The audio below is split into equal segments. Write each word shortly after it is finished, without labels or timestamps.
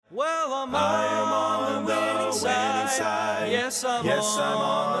Well, I am on the winning side. Yes, I'm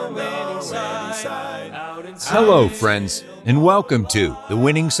on the winning side. Hello, friends, and welcome to the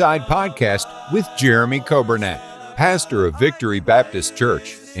Winning Side Podcast with Jeremy Coburnett, pastor of Victory Baptist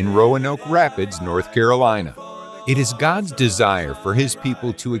Church in Roanoke Rapids, North Carolina. It is God's desire for His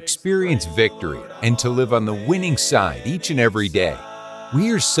people to experience victory and to live on the winning side each and every day.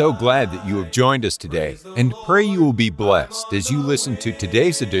 We are so glad that you have joined us today and pray you will be blessed as you listen to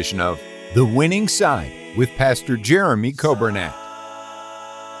today's edition of The Winning Side with Pastor Jeremy Coburnett.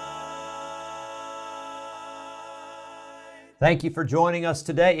 Thank you for joining us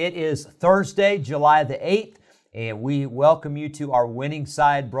today. It is Thursday, July the 8th, and we welcome you to our Winning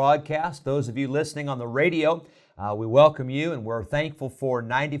Side broadcast. Those of you listening on the radio, we welcome you, and we're thankful for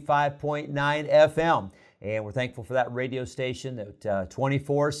 95.9 FM. And we're thankful for that radio station that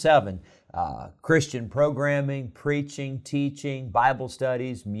 24/7 Christian programming, preaching, teaching, Bible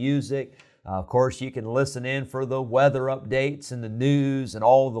studies, music. Of course, you can listen in for the weather updates and the news and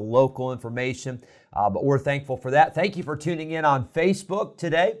all the local information. But we're thankful for that. Thank you for tuning in on Facebook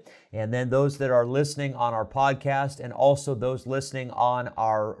today. And then those that are listening on our podcast and also those listening on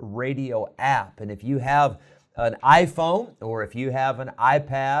our radio app. And if you have an iPhone or if you have an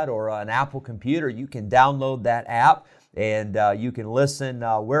iPad or an Apple computer, you can download that app and you can listen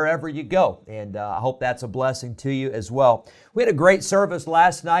wherever you go. And I hope that's a blessing to you as well. We had a great service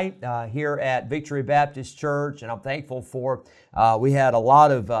last night here at Victory Baptist Church, and I'm thankful for we had a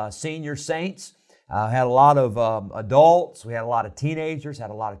lot of senior saints. Had a lot of adults, we had a lot of teenagers, had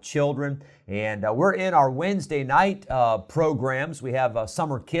a lot of children, and we're in our Wednesday night programs. We have a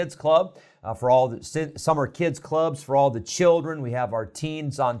summer kids club for all the summer kids clubs for all the children. We have our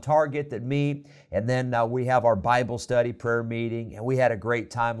teens on target that meet, and then we have our Bible study prayer meeting, and we had a great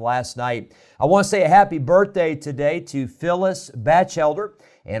time last night. I want to say a happy birthday today to Phyllis Batchelder,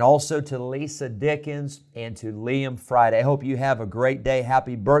 and also to Lisa Dickens and to Liam Friday. I hope you have a great day.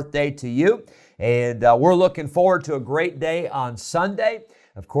 Happy birthday to you. And we're looking forward to a great day on Sunday.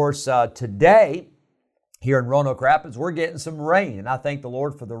 Of course, today, here in Roanoke Rapids, we're getting some rain, and I thank the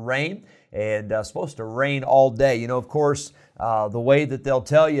Lord for the rain, and it's supposed to rain all day. You know, of course, the way that they'll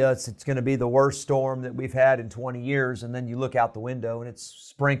tell you it's going to be the worst storm that we've had in 20 years, and then you look out the window and it's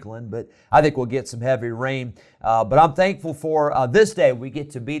sprinkling, but I think we'll get some heavy rain. But I'm thankful for this day we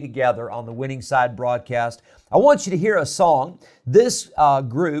get to be together on the Winning Side broadcast. I want you to hear a song. This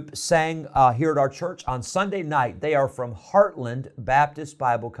group sang here at our church on Sunday night. They are from Heartland Baptist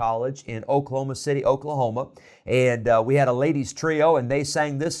Bible College in Oklahoma City, Oklahoma. And we had a ladies trio, and they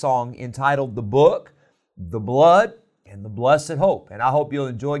sang this song entitled The Book, The Blood, and The Blessed Hope. And I hope you'll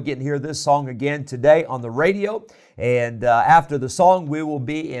enjoy getting to hear this song again today on the radio. And after the song, we will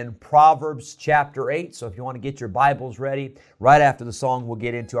be in Proverbs chapter 8. So if you want to get your Bibles ready, right after the song, we'll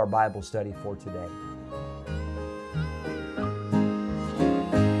get into our Bible study for today.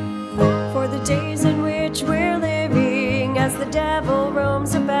 For the days in which we're living, as the devil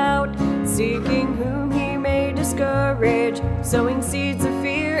roams about, seeking whom he may discourage, sowing seeds of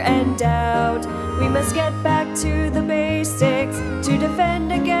fear and doubt. We must get back to the basics to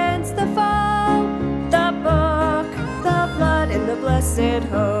defend against the foe. The book, the blood, and the blessed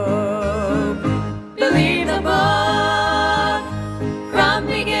hope. Believe the book from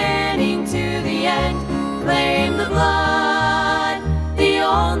beginning to the end. Claim the blood, the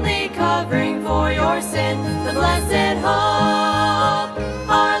only covering for your sin. The blessed hope,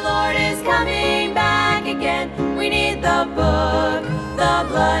 our Lord is coming back again. We need the book, the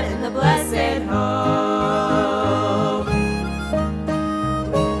blood, and the blessed hope.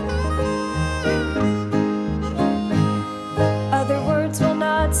 Other words will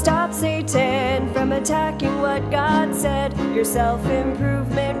not stop Satan from attacking what God said. Your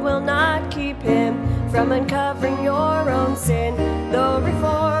self-improvement will not keep him from uncovering your own sin. Though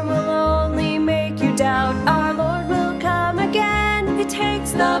reform will only make you doubt, our Lord will come again. It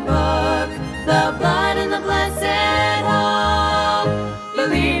takes the book, the blood, and the blessed hope.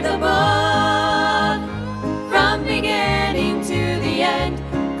 Believe the book from beginning to the end.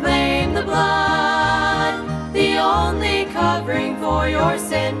 Claim the blood, the only covering for your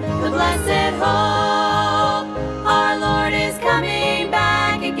sin. The blessed hope, our Lord is coming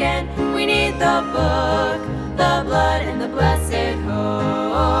back again. We need the book, the blood, and the blessed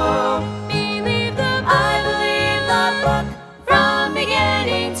hope. Believe the book. I believe the book from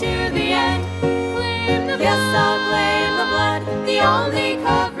beginning to the end. Claim the blood. Yes, I'll claim the blood, the only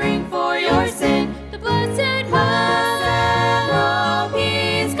covering for your sin. The blessed hope,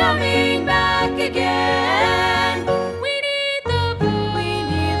 He's coming back again. We need the book, we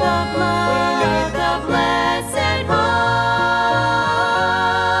need the blood, we need the blessed hope.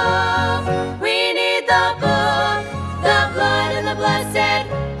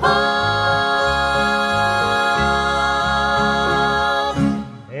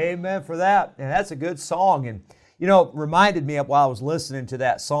 that. And that's a good song. And, reminded me of while I was listening to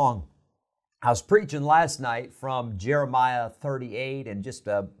that song, I was preaching last night from Jeremiah 38 and just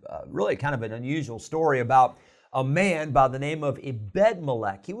really kind of an unusual story about a man by the name of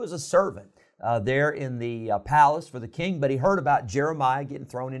Ebed-Melech. He was a servant there in the palace for the king, but he heard about Jeremiah getting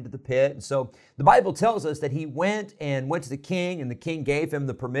thrown into the pit. And so the Bible tells us that he went to the king, and the king gave him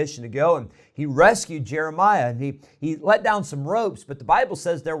the permission to go, and he rescued Jeremiah, and he let down some ropes, but the Bible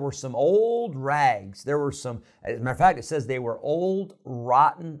says there were some old rags. There were some, as a matter of fact, it says they were old,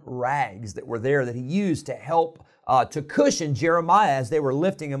 rotten rags that were there that he used to help to cushion Jeremiah as they were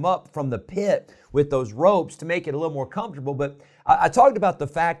lifting him up from the pit with those ropes to make it a little more comfortable. But I talked about the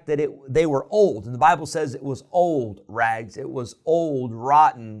fact that they were old, and the Bible says it was old rags. It was old,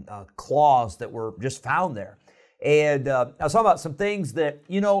 rotten cloths that were just found there. And I was talking about some things that,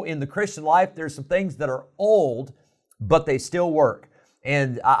 in the Christian life, there's some things that are old, but they still work.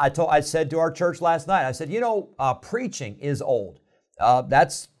 And I said to our church last night, I said, preaching is old.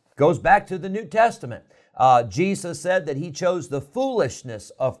 That goes back to the New Testament. Jesus said that He chose the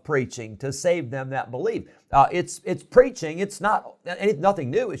foolishness of preaching to save them that believe. It's preaching. It's nothing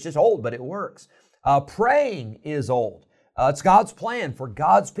new. It's just old, but it works. Praying is old. It's God's plan for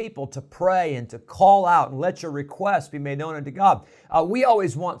God's people to pray and to call out and let your requests be made known unto God. We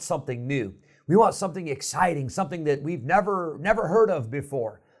always want something new. We want something exciting, something that we've never heard of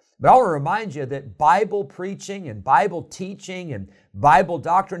before. But I want to remind you that Bible preaching and Bible teaching and Bible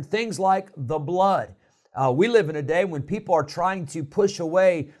doctrine, things like the blood. We live in a day when people are trying to push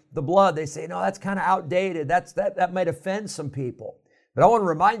away the blood. They say, no, that's kind of outdated. That might offend some people. But I want to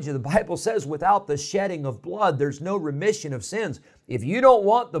remind you, the Bible says without the shedding of blood, there's no remission of sins. If you don't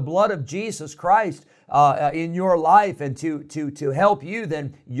want the blood of Jesus Christ in your life and to help you,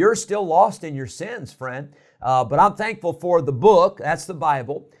 then you're still lost in your sins, friend. But I'm thankful for the book, that's the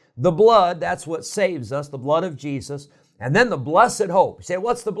Bible. The blood, that's what saves us, the blood of Jesus. And then the blessed hope. You say,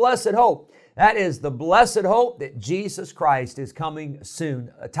 what's the blessed hope? That is the blessed hope that Jesus Christ is coming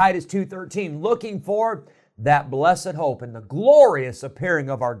soon. Titus 2:13, looking for that blessed hope and the glorious appearing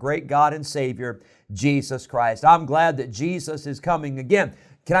of our great God and Savior, Jesus Christ. I'm glad that Jesus is coming again.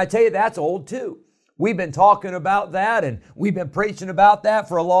 Can I tell you, that's old too. We've been talking about that and we've been preaching about that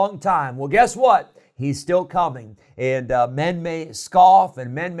for a long time. Well, guess what? He's still coming. And men may scoff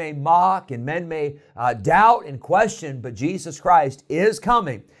and men may mock and men may doubt and question, but Jesus Christ is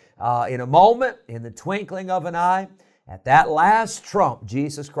coming. In a moment, in the twinkling of an eye, at that last trump,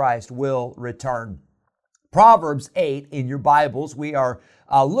 Jesus Christ will return. Proverbs 8 in your Bibles, we are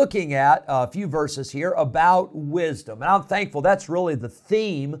looking at a few verses here about wisdom. And I'm thankful that's really the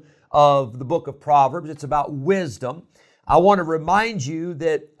theme of the book of Proverbs. It's about wisdom. I want to remind you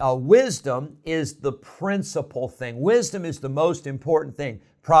that wisdom is the principal thing. Wisdom is the most important thing.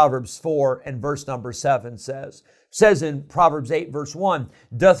 Proverbs 4 and verse number 7 says in Proverbs 8 verse 1,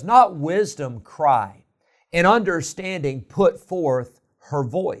 doth not wisdom cry, and understanding put forth her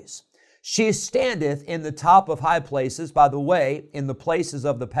voice? She standeth in the top of high places, by the way, in the places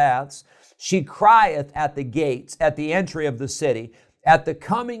of the paths. She crieth at the gates, at the entry of the city, at the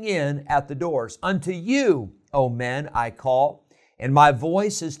coming in at the doors. Unto you, O men, I call, and my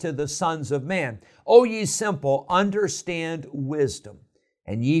voice is to the sons of man. O ye simple, understand wisdom,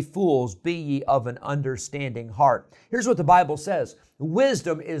 and ye fools, be ye of an understanding heart. Here's what the Bible says.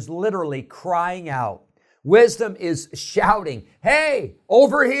 Wisdom is literally crying out. Wisdom is shouting, hey,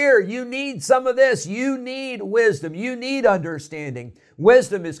 over here, you need some of this. You need wisdom. You need understanding.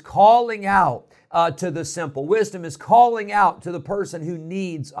 Wisdom is calling out to the simple. Wisdom is calling out to the person who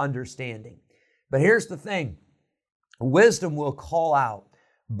needs understanding. But here's the thing. Wisdom will call out,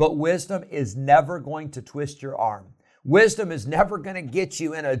 but wisdom is never going to twist your arm. Wisdom is never going to get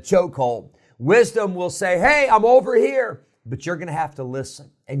you in a chokehold. Wisdom will say, hey, I'm over here. But you're going to have to listen,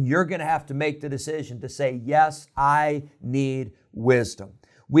 and you're going to have to make the decision to say, yes, I need wisdom.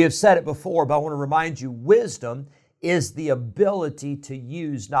 We have said it before, but I want to remind you, wisdom is the ability to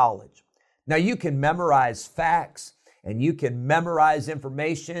use knowledge. Now, you can memorize facts, and you can memorize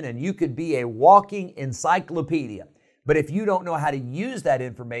information, and you could be a walking encyclopedia. But if you don't know how to use that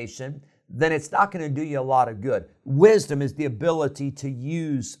information, then it's not going to do you a lot of good. Wisdom is the ability to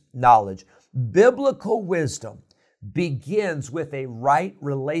use knowledge. Biblical wisdom begins with a right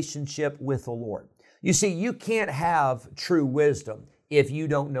relationship with the Lord. You see, you can't have true wisdom if you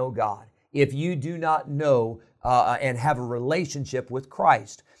don't know God, if you do not know and have a relationship with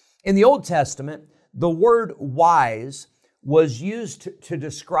Christ. In the Old Testament, the word wise was used to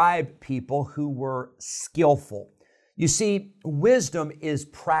describe people who were skillful. You see, wisdom is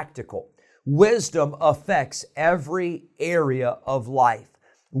practical. Wisdom affects every area of life.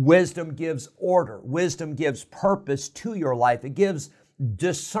 Wisdom gives order. Wisdom gives purpose to your life. It gives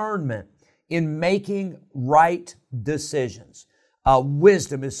discernment in making right decisions.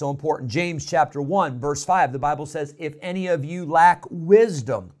 Wisdom is so important. James chapter 1, verse 5, the Bible says, if any of you lack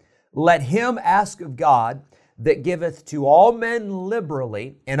wisdom, let him ask of God, that giveth to all men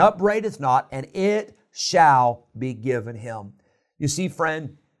liberally, and upbraideth not, and it shall be given him. You see,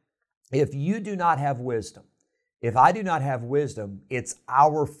 friend, if you do not have wisdom, if I do not have wisdom, it's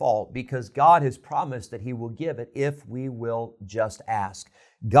our fault, because God has promised that He will give it if we will just ask.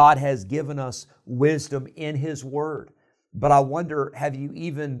 God has given us wisdom in His Word. But I wonder, have you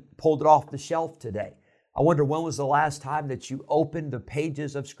even pulled it off the shelf today? I wonder, when was the last time that you opened the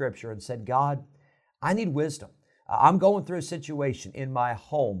pages of Scripture and said, God, I need wisdom. I'm going through a situation in my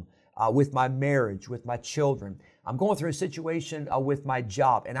home, with my marriage, with my children. I'm going through a situation with my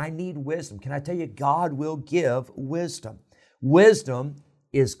job, and I need wisdom. Can I tell you, God will give wisdom. Wisdom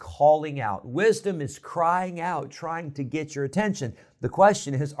is calling out. Wisdom is crying out, trying to get your attention. The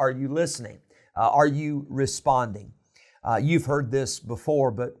question is, are you listening? Are you responding? You've heard this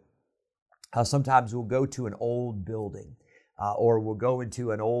before, but sometimes we'll go to an old building, or we'll go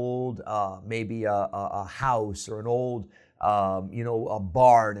into an old, maybe a house or an old, a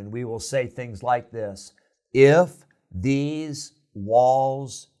barn, and we will say things like this: if these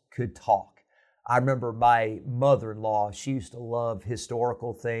walls could talk. I remember my mother-in-law, she used to love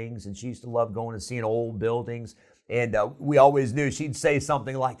historical things, and she used to love going and seeing old buildings. And we always knew she'd say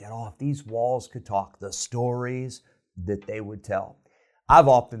something like that: oh, if these walls could talk, the stories that they would tell. I've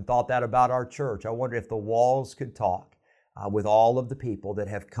often thought that about our church. I wonder if the walls could talk with all of the people that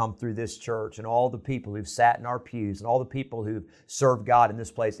have come through this church, and all the people who've sat in our pews, and all the people who've served God in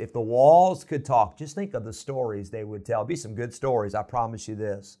this place. If the walls could talk, just think of the stories they would tell. It'd be some good stories, I promise you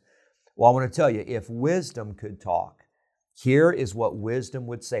this. Well, I want to tell you, if wisdom could talk, here is what wisdom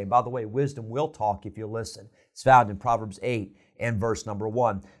would say. And by the way, wisdom will talk if you listen. It's found in Proverbs 8 and verse number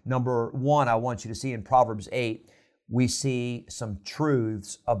 1. Number 1, I want you to see in Proverbs 8, we see some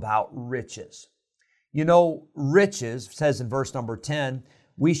truths about riches. You know, riches, says in verse number 10,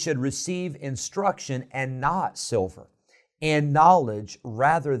 we should receive instruction and not silver, and knowledge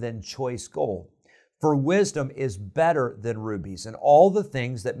rather than choice gold. For wisdom is better than rubies, and all the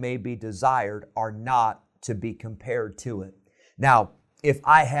things that may be desired are not to be compared to it. Now, if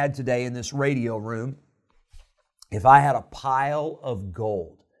I had today in this radio room, if I had a pile of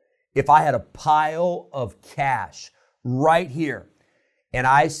gold, if I had a pile of cash right here, and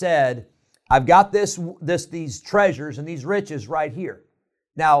I said, I've got these treasures and these riches right here.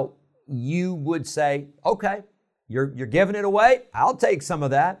 Now, you would say, okay, you're giving it away? I'll take some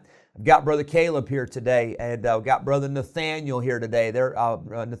of that. I've got Brother Caleb here today, and I've got Brother Nathaniel here today.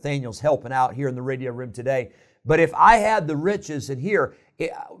 Nathaniel's helping out here in the radio room today. But if I had the riches in here,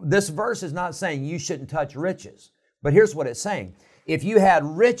 this verse is not saying you shouldn't touch riches. But here's what it's saying. If you had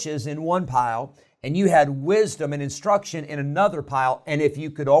riches in one pile, and you had wisdom and instruction in another pile, and if you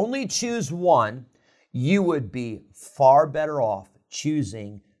could only choose one, you would be far better off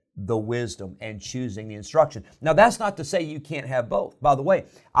choosing the wisdom and choosing the instruction. Now, that's not to say you can't have both. By the way,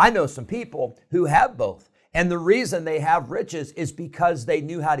 I know some people who have both, and the reason they have riches is because they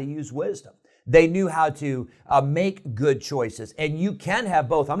knew how to use wisdom. They knew how to make good choices, and you can have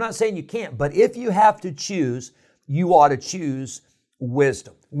both. I'm not saying you can't, but if you have to choose, you ought to choose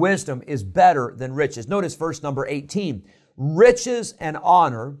wisdom. Wisdom is better than riches. Notice verse number 18. Riches and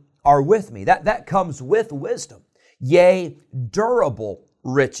honor are with me. That comes with wisdom. Yea, durable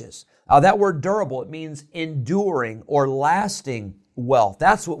riches. That word durable, it means enduring or lasting wealth.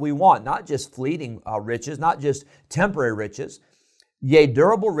 That's what we want, not just fleeting riches, not just temporary riches. Yea,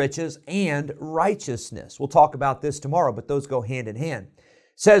 durable riches and righteousness. We'll talk about this tomorrow, but those go hand in hand.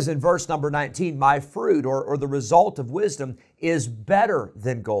 Says in verse number 19, my fruit or the result of wisdom is better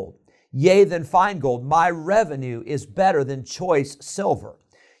than gold, yea, than fine gold. My revenue is better than choice silver.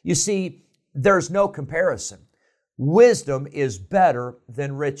 You see, there's no comparison. Wisdom is better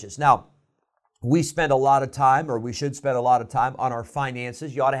than riches. Now, we spend a lot of time, or we should spend a lot of time on our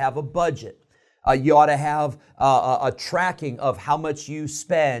finances. You ought to have a budget. You ought to have a tracking of how much you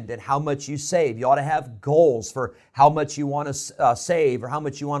spend and how much you save. You ought to have goals for how much you want to save or how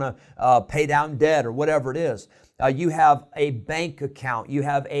much you want to pay down debt or whatever it is. You have a bank account. You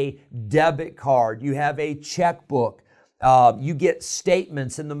have a debit card. You have a checkbook. You get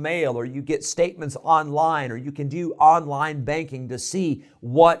statements in the mail, or you get statements online, or you can do online banking to see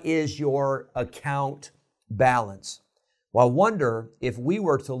what is your account balance. Well, I wonder if we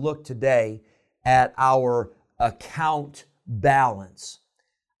were to look today at our account balance,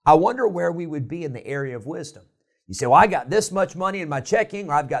 I wonder where we would be in the area of wisdom. You say, well, I got this much money in my checking,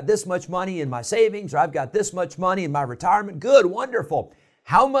 or I've got this much money in my savings, or I've got this much money in my retirement. Good, wonderful.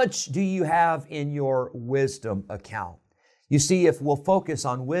 How much do you have in your wisdom account? You see, if we'll focus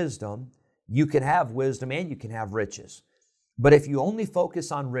on wisdom, you can have wisdom and you can have riches. But if you only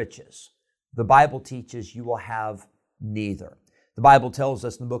focus on riches, the Bible teaches you will have neither. The Bible tells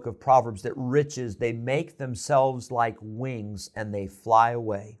us in the book of Proverbs that riches, they make themselves like wings and they fly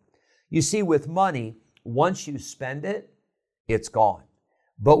away. You see, with money, once you spend it, it's gone.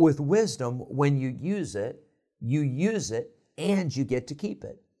 But with wisdom, when you use it and you get to keep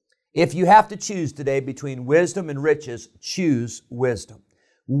it. If you have to choose today between wisdom and riches, choose wisdom.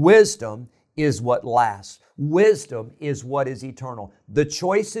 Wisdom is what lasts. Wisdom is what is eternal. The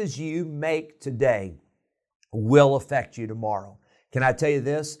choices you make today will affect you tomorrow. Can I tell you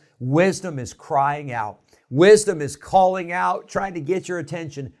this? Wisdom is crying out. Wisdom is calling out, trying to get your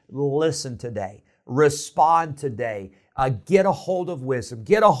attention. Listen today. Respond today. Get a hold of wisdom.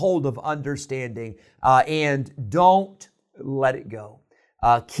 Get a hold of understanding, and don't let it go.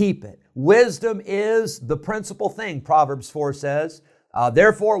 Keep it. Wisdom is the principal thing, Proverbs 4 says.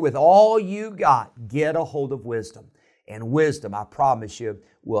 Therefore, with all you got, get a hold of wisdom. And wisdom, I promise you,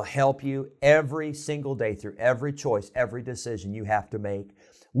 will help you every single day through every choice, every decision you have to make.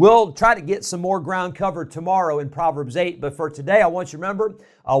 We'll try to get some more ground covered tomorrow in Proverbs 8, but for today, I want you to remember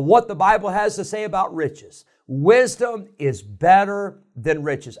what the Bible has to say about riches. Wisdom is better than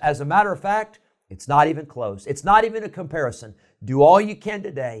riches. As a matter of fact, it's not even close. It's not even a comparison. Do all you can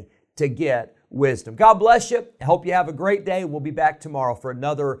today to get wisdom. God bless you. I hope you have a great day. We'll be back tomorrow for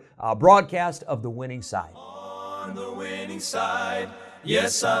another broadcast of The Winning Side. On the winning side.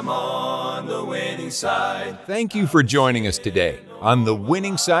 Yes, I'm on the winning side. Thank you for joining us today on the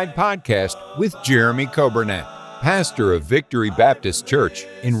Winning Side Podcast with Jeremy Coburnett, pastor of Victory Baptist Church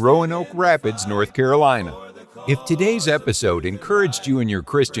in Roanoke Rapids, North Carolina. If today's episode encouraged you in your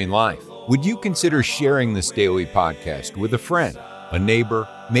Christian life, would you consider sharing this daily podcast with a friend, a neighbor,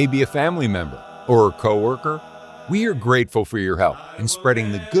 maybe a family member, or a coworker? We are grateful for your help in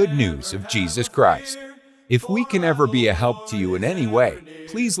spreading the good news of Jesus Christ. If we can ever be a help to you in any way,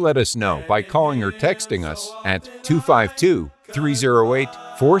 please let us know by calling or texting us at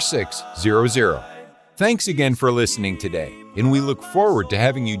 252-308-4600. Thanks again for listening today, and we look forward to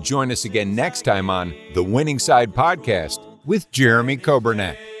having you join us again next time on The Winning Side Podcast with Jeremy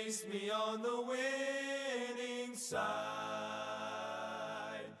Coburnett.